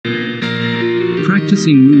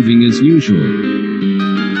practicing moving as usual.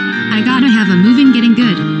 I gotta have a moving getting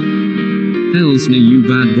good. Elsner, you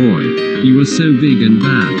bad boy. You are so big and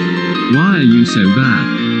bad. Why are you so bad?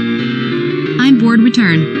 I'm bored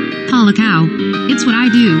return. Policow. It's what I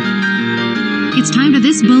do. It's time to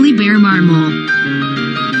this bully bear marmol.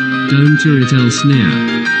 Don't do it, Elsner.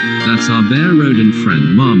 That's our bear rodent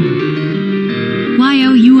friend Marmol. Why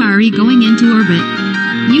oh you are going into orbit.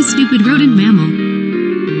 You stupid rodent mammal.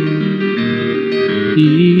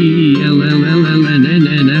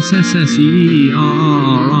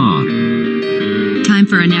 E-E-L-L-L-L-N-N-S-S-S-E-E-R-R-R-R. Time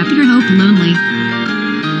for a nap, your hope lonely.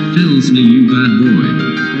 Elsner, you bad boy.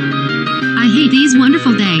 I hate these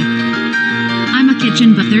wonderful day. I'm a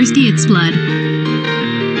kitchen but thirsty it's blood.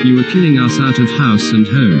 You are killing us out of house and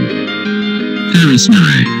home.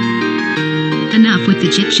 Elsner. Enough with the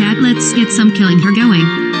chit-chat, let's get some killing her going.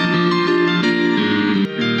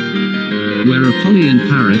 Where are Polly and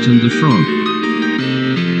Parrot and the frog?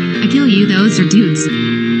 I kill you, those are dudes.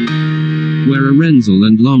 Where are Renzel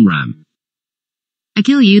and Lomram? I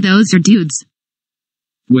kill you, those are dudes.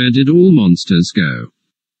 Where did all monsters go?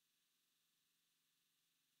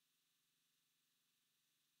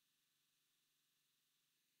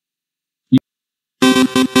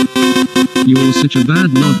 You're such a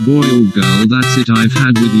bad not boy or girl, that's it, I've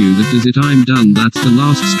had with you, that is it, I'm done, that's the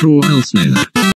last straw, Elsner.